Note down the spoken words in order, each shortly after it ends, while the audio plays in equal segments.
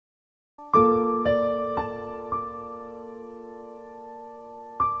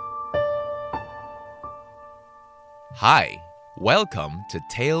Hi, welcome to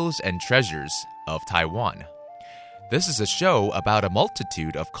Tales and Treasures of Taiwan. This is a show about a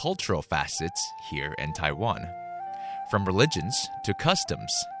multitude of cultural facets here in Taiwan. From religions to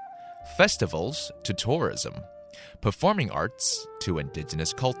customs, festivals to tourism, performing arts to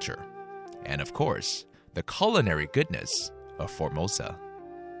indigenous culture, and of course, the culinary goodness of Formosa.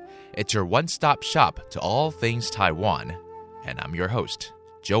 It's your one-stop shop to all things Taiwan, and I'm your host,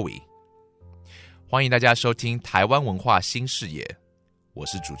 Joey. 欢迎大家收听台湾文化新视野，我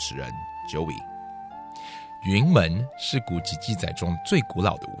是主持人 Joey。云门是古籍记载中最古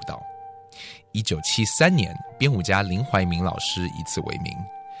老的舞蹈。1973年，编舞家林怀民老师以此为名，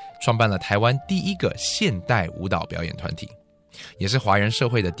创办了台湾第一个现代舞蹈表演团体，也是华人社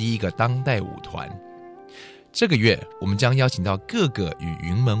会的第一个当代舞团。这个月，我们将邀请到各个与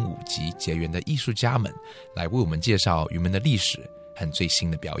云门舞集结缘的艺术家们，来为我们介绍云门的历史和最新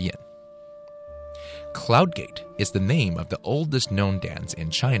的表演。Cloudgate is the name of the oldest known dance in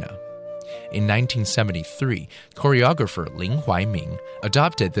China. In 1973, choreographer Lin Huaiming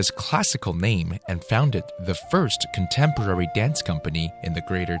adopted this classical name and founded the first contemporary dance company in the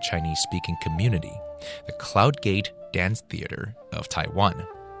greater Chinese-speaking community, the Cloudgate Dance Theater of Taiwan.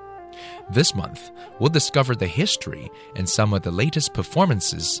 This month, we'll discover the history and some of the latest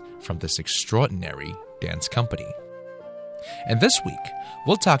performances from this extraordinary dance company. And this week,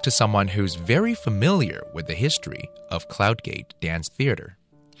 we'll talk to someone who's very familiar with the history of Cloudgate Dance Theater.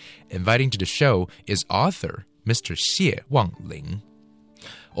 Inviting to the show is author Mr. 谢望林。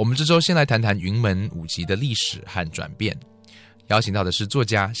我们这周先来谈谈云门舞集的历史和转变，邀请到的是作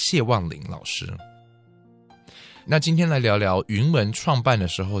家谢望林老师。那今天来聊聊云门创办的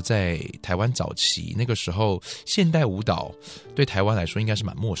时候，在台湾早期，那个时候现代舞蹈对台湾来说应该是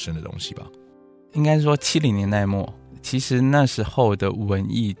蛮陌生的东西吧？应该说70年代末，其实那时候的文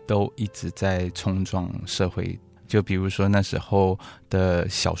艺都一直在冲撞社会，就比如说那时候的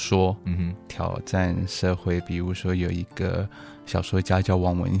小说，挑战社会，比如说有一个小说家叫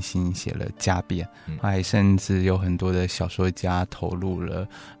王文兴写了《家变》，还甚至有很多的小说家投入了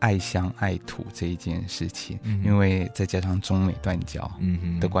爱乡爱土这一件事情，因为再加上中美断交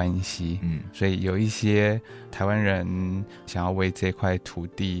的关系，所以有一些台湾人想要为这块土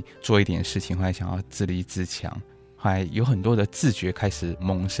地做一点事情，或者想要自立自强，还有很多的自觉开始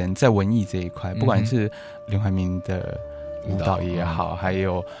萌生在文艺这一块，不管是林怀民的舞蹈也好，还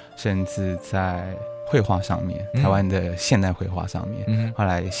有甚至在绘画上面，台湾的现代绘画上面，后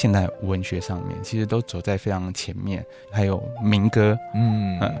来现代文学上面，其实都走在非常前面。还有民歌，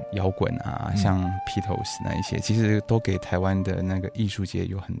摇滚啊，像披头士那一些，其实都给台湾的那个艺术界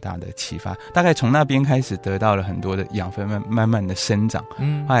有很大的启发。大概从那边开始得到了很多的养分，慢慢的生长，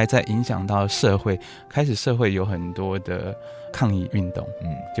后来再影响到社会，开始社会有很多的抗议运动，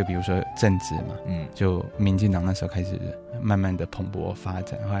就比如说政治嘛，就民进党那时候开始慢慢的蓬勃发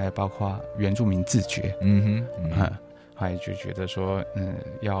展，后来包括原住民自觉，后来就觉得说，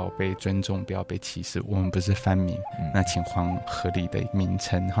要被尊重，不要被歧视，我们不是番民，那请还合理的名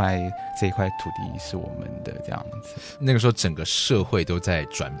称，后来这一块土地是我们的这样子。那个时候整个社会都在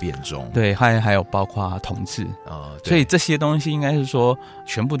转变中，对，还有包括同志，所以这些东西应该是说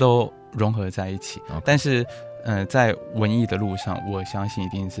全部都融合在一起，但是在文艺的路上，我相信一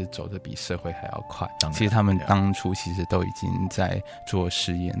定是走得比社会还要快。其实他们当初其实都已经在做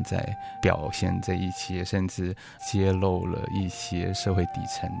实验，在表现这一切，甚至揭露了一些社会底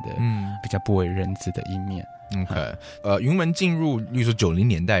层的比较不为人知的一面。云门进入例如说90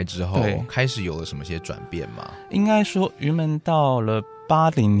年代之后，开始有了什么些转变吗？应该说云门到了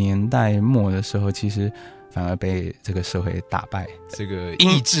80年代末的时候，其实反而被这个社会打败，这个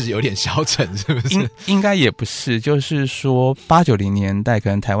意志有点消沉，是不是？应该也不是，就是说80-90年代可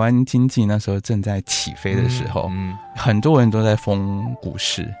能台湾经济那时候正在起飞的时候，很多人都在疯股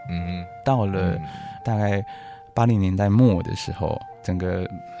市，到了大概80年代末的时候，整个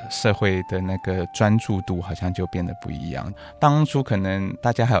社会的那个专注度好像就变得不一样。当初可能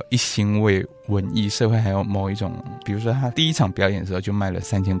大家还有一心为文艺，社会还有某一种，比如说他第一场表演的时候就卖了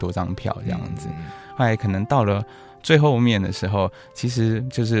3000多张票这样子，后来可能到了最后面的时候，其实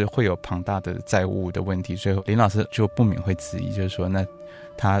就是会有庞大的债务的问题，所以林老师就不免会质疑，就是说那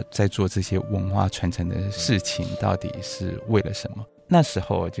他在做这些文化传承的事情到底是为了什么。那时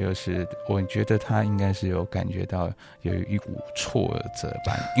候就是我觉得他应该是有感觉到有一股挫折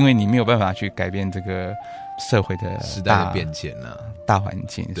吧，因为你没有办法去改变这个社会的时代的变迁大环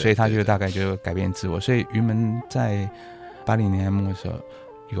境，所以他就大概就改变自我。所以云门在80年代末的时候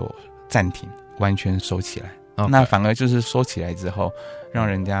有暂停，完全收起来，那反而就是收起来之后，让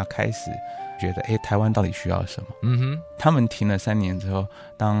人家开始觉得台湾到底需要什么。他们停了3年之后，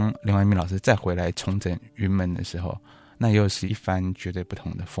当林怀民老师再回来重整云门的时候，那又是一番绝对不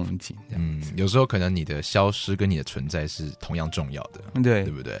同的风景。有时候可能你的消失跟你的存在是同样重要的，对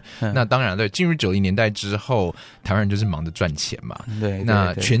不对？那当然，对，进入90年代之后，台湾人就是忙着赚钱嘛。对，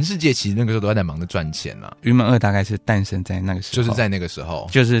那全世界其实那个时候都在忙着赚钱嘛。云门2大概是诞生在那个时候，就是在那个时候，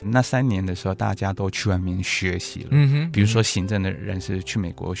就是那3年的时候，大家都去外面学习了。比如说行政的人是去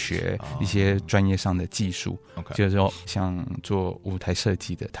美国学一些专业上的技术，就是说像做舞台设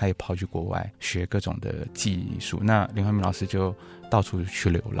计的，他也跑去国外学各种的技术。那林怀民老师就到处去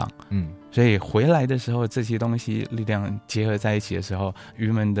流浪，所以回来的时候，这些东西力量结合在一起的时候，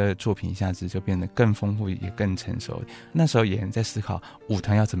云门的作品一下子就变得更丰富，也更成熟。那时候也在思考舞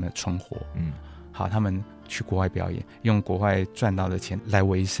团要怎么存活。好，他们去国外表演，用国外赚到的钱来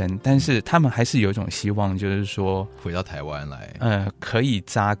维生，但是他们还是有一种希望，就是说回到台湾来，可以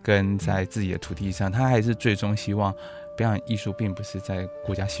扎根在自己的土地上。他还是最终希望表演艺术并不是在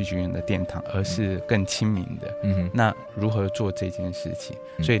国家戏剧院的殿堂，而是更亲民的。那如何做这件事情？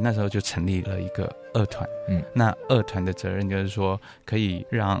所以那时候就成立了一个2团。那2团的责任就是说可以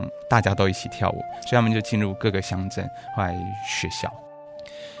让大家都一起跳舞，所以他们就进入各个乡镇，后来学校。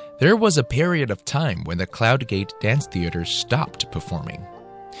There was a period of time when the Cloudgate Dance Theater stopped performing.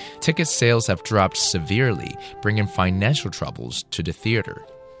 Ticket sales have dropped severely, bringing financial troubles to the theater.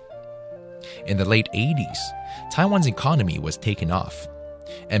 In the late 80s, Taiwan's economy was taking off,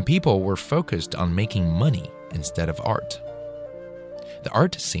 and people were focused on making money instead of art. The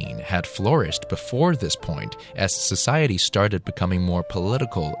art scene had flourished before this point as society started becoming more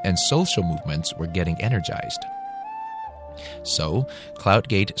political and social movements were getting energized. So,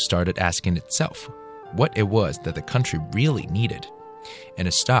 Cloudgate started asking itself what it was that the country really needed, and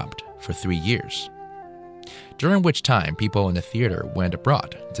it stopped for 3 years. During which time, people in the theater went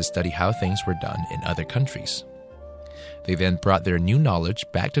abroad to study how things were done in other countries. They then brought their new knowledge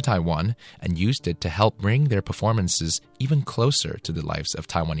back to Taiwan and used it to help bring their performances even closer to the lives of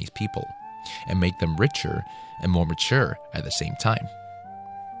Taiwanese people and make them richer and more mature at the same time.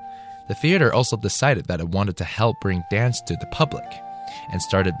 The theater also decided that it wanted to help bring dance to the public and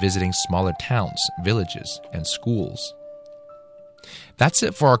started visiting smaller towns, villages, and schools. That's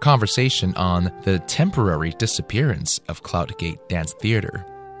it for our conversation on the temporary disappearance of Cloudgate Dance Theater.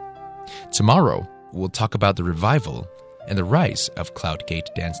 Tomorrow, we'll talk about the revival and the rise of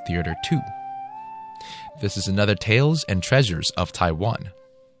Cloudgate Dance Theater too. This is another Tales and Treasures of Taiwan.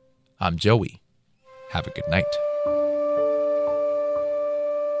 I'm Joey. Have a good night.